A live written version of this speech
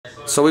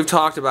So we've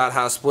talked about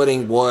how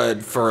splitting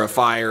wood for a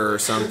fire or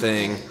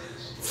something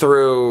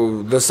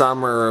through the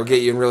summer will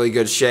get you in really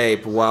good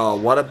shape. Well,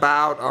 what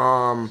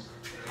about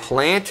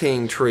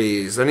planting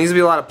trees? There needs to be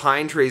a lot of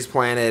pine trees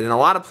planted, and a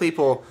lot of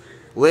people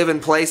live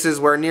in places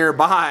where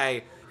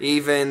nearby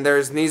even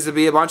needs to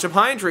be a bunch of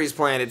pine trees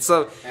planted.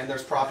 And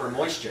there's proper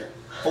moisture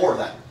for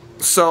them.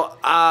 So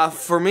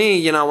for me,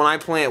 you know, when I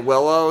plant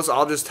willows,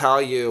 I'll just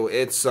tell you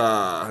it's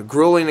a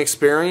grueling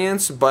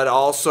experience, but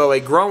also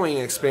a growing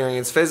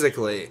experience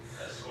physically.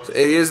 It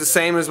is the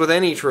same as with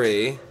any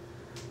tree.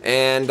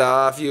 And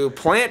if you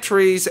plant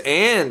trees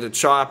and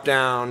chop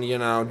down, you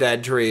know,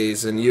 dead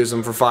trees and use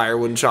them for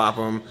firewood and chop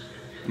them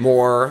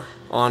more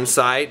on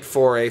site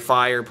for a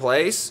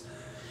fireplace,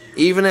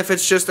 even if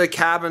it's just a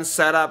cabin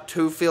set up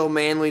to feel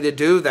manly to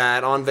do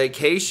that on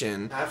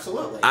vacation.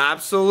 Absolutely.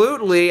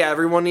 Absolutely,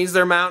 everyone needs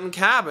their mountain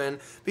cabin,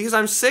 because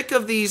I'm sick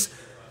of these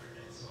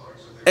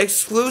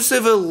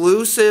exclusive,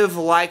 elusive,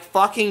 like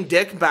fucking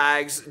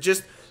dickbags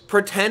just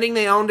pretending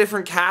they own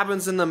different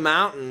cabins in the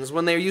mountains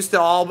when they used to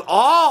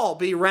all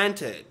be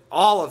rented.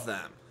 All of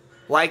them.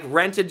 Like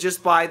rented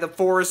just by the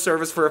Forest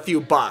Service for a few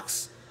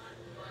bucks.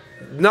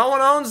 No one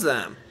owns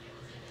them.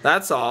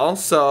 That's all.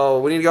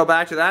 So we need to go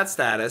back to that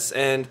status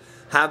and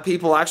have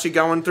people actually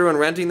going through and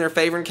renting their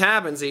favorite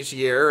cabins each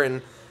year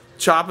and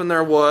chopping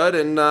their wood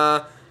and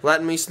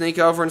letting me sneak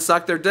over and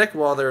suck their dick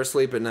while they're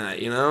asleep at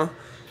night, you know?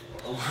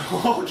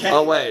 Okay.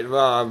 Oh wait,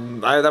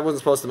 that wasn't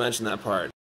supposed to mention that part.